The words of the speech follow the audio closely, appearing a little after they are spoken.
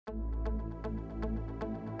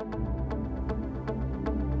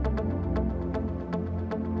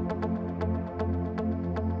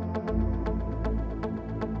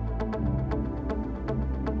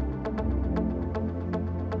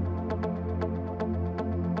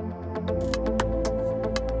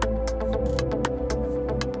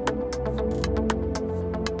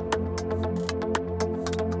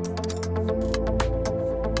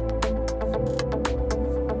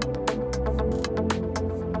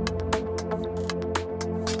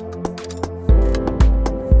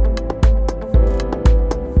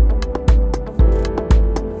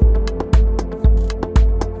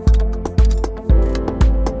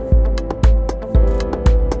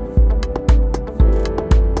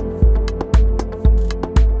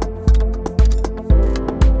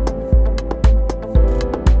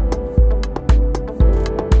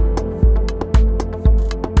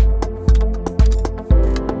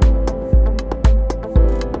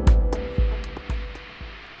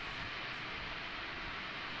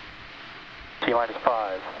T-minus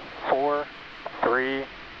 5, 4, 3,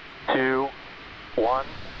 2, 1.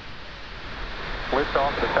 Lift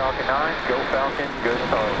off of the Falcon 9. Go Falcon, go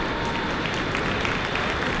Starlink.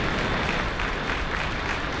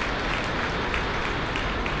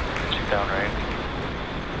 Shoot downrange.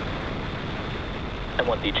 And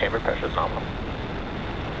 1D chamber pressure is nominal.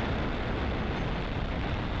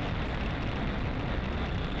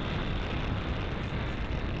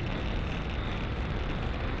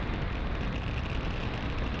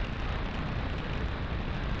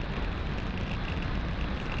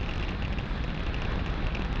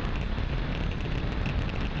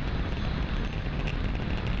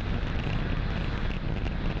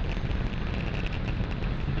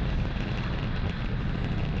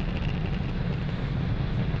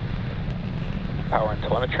 Power and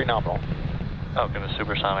telemetry nominal. Falcon is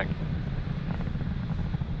supersonic.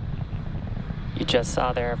 You just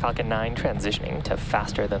saw their Falcon 9 transitioning to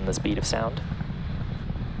faster than the speed of sound.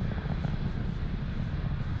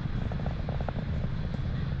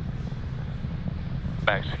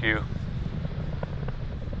 Max Q.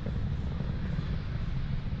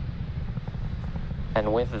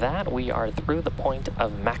 And with that, we are through the point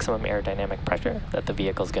of maximum aerodynamic pressure that the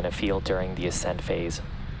vehicle is going to feel during the ascent phase.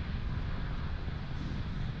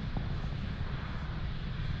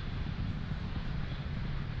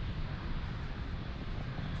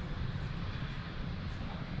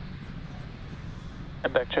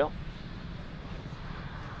 And back chill.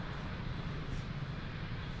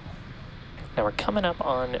 Now we're coming up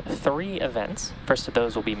on 3 events. First of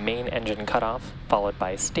those will be main engine cutoff, followed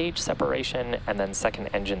by stage separation, and then second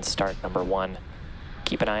engine start number 1.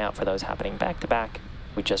 Keep an eye out for those happening back to back.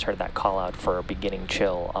 We just heard that call out for beginning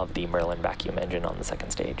chill of the Merlin vacuum engine on the second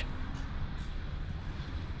stage.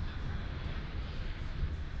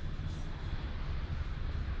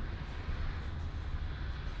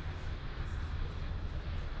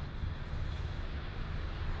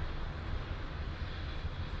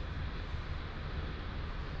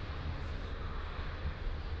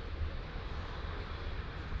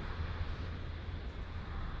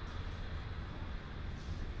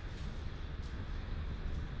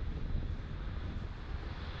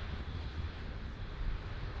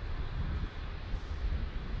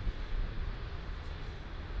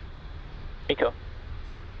 Eco.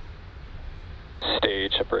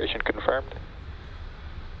 Stage separation confirmed.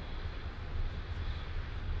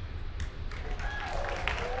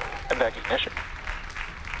 And back ignition.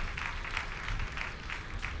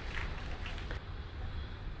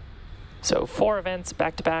 So 4 events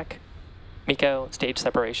back to back. MECO, stage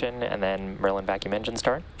separation, and then Merlin vacuum engine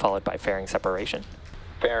start, followed by fairing separation.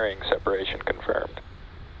 Fairing separation confirmed.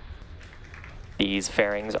 These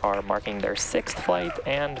fairings are marking their 6th flight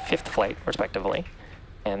and 5th flight, respectively,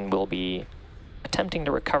 and we'll be attempting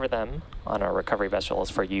to recover them on our recovery vessels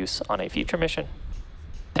for use on a future mission.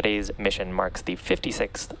 Today's mission marks the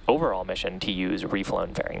 56th overall mission to use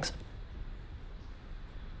reflown fairings.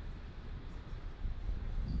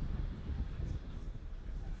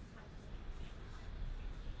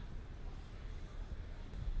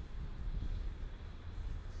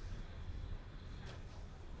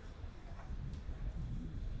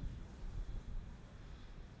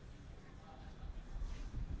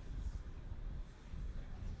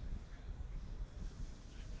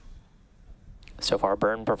 So far,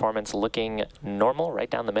 burn performance looking normal right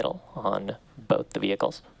down the middle on both the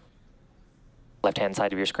vehicles. Left-hand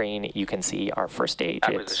side of your screen, you can see our first stage.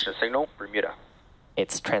 Acquisition signal, Bermuda.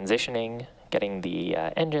 It's transitioning, getting the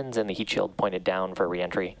engines and the heat shield pointed down for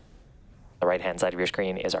re-entry. The right-hand side of your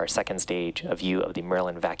screen is our second stage, a view of the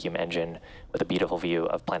Merlin vacuum engine with a beautiful view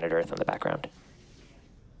of planet Earth in the background.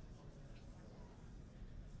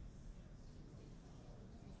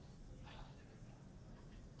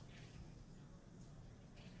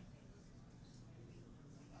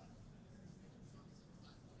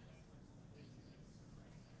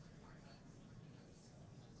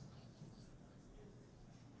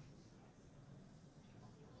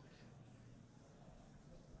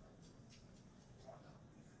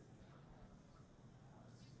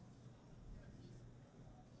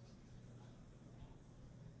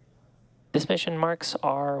 This mission marks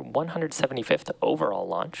our 175th overall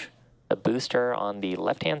launch. The booster on the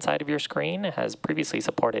left-hand side of your screen has previously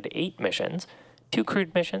supported 8 missions, 2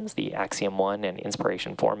 crewed missions, the Axiom 1 and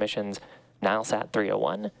Inspiration 4 missions, Nilesat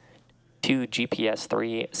 301, 2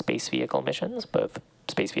 GPS-3 space vehicle missions, both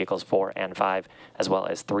space vehicles 4 and 5, as well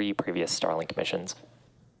as 3 previous Starlink missions.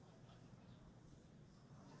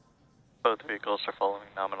 Both vehicles are following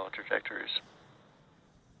nominal trajectories.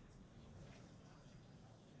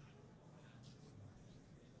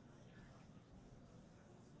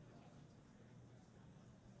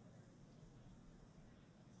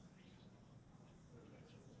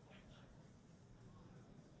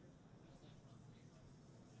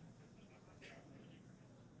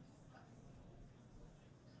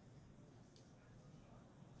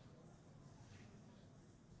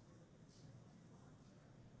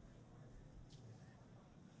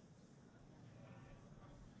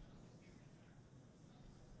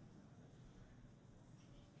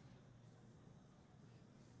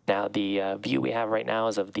 Now, the view we have right now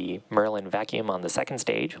is of the Merlin vacuum on the second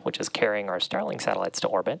stage, which is carrying our Starlink satellites to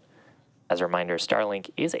orbit. As a reminder, Starlink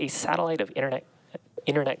is a satellite of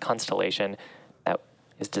internet constellation that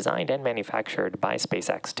is designed and manufactured by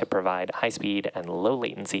SpaceX to provide high-speed and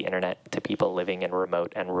low-latency internet to people living in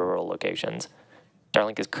remote and rural locations.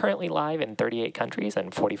 Starlink is currently live in 38 countries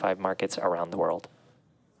and 45 markets around the world.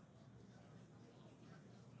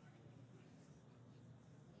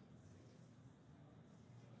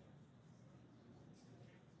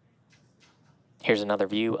 Here's another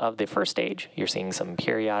view of the first stage. You're seeing some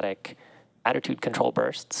periodic attitude control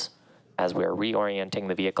bursts as we're reorienting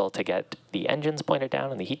the vehicle to get the engines pointed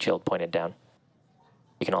down and the heat shield pointed down.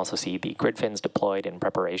 You can also see the grid fins deployed in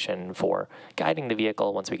preparation for guiding the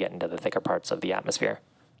vehicle once we get into the thicker parts of the atmosphere.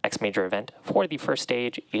 Next major event for the first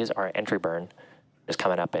stage is our entry burn. It's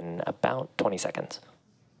coming up in about 20 seconds.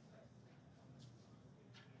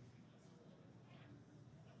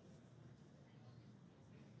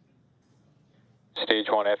 Stage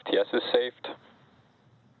 1 FTS is saved.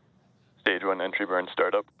 Stage 1 entry burn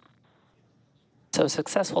startup. So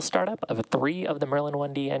successful startup of 3 of the Merlin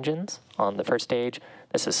 1D engines on the first stage.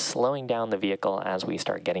 This is slowing down the vehicle as we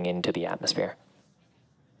start getting into the atmosphere.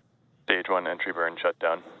 Stage 1 entry burn shut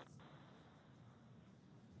down.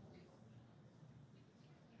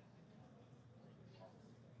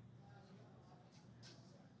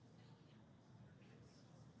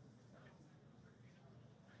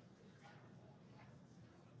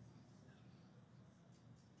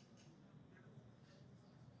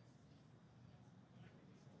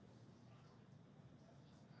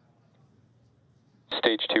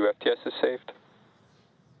 Stage 2 FTS is saved.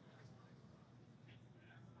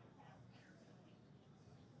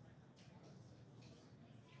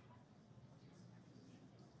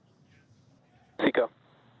 Seco.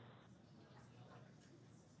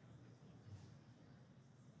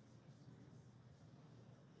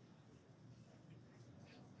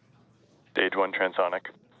 Stage 1 transonic.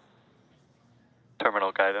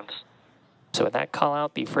 Terminal guidance. So with that call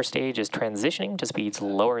out, the first stage is transitioning to speeds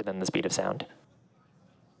lower than the speed of sound.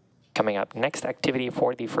 Coming up, next activity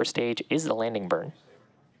for the first stage is the landing burn.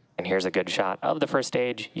 And here's a good shot of the first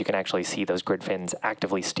stage. You can actually see those grid fins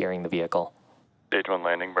actively steering the vehicle. Stage 1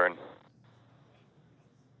 landing burn.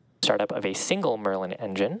 Startup of a single Merlin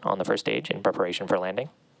engine on the first stage in preparation for landing.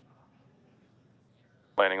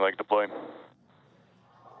 Landing leg deploy.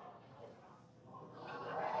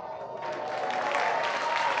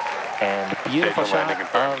 And beautiful shot landing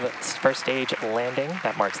of first stage landing.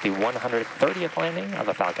 That marks the 130th landing of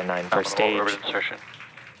a Falcon 9 first stage. Orbit insertion.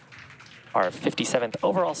 Our 57th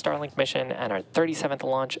overall Starlink mission and our 37th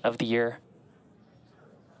launch of the year.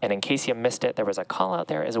 And in case you missed it, there was a call out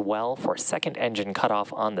there as well for second engine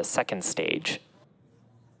cutoff on the second stage.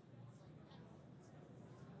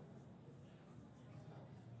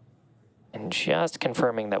 And just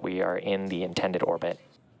confirming that we are in the intended orbit.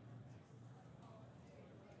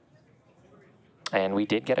 And we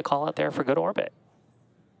did get a call out there for good orbit.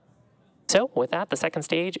 So with that, the second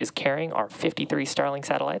stage is carrying our 53 Starlink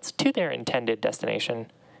satellites to their intended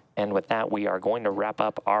destination. And with that, we are going to wrap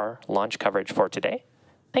up our launch coverage for today.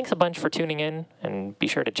 Thanks a bunch for tuning in, and be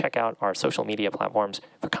sure to check out our social media platforms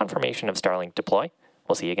for confirmation of Starlink deploy.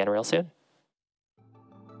 We'll see you again real soon.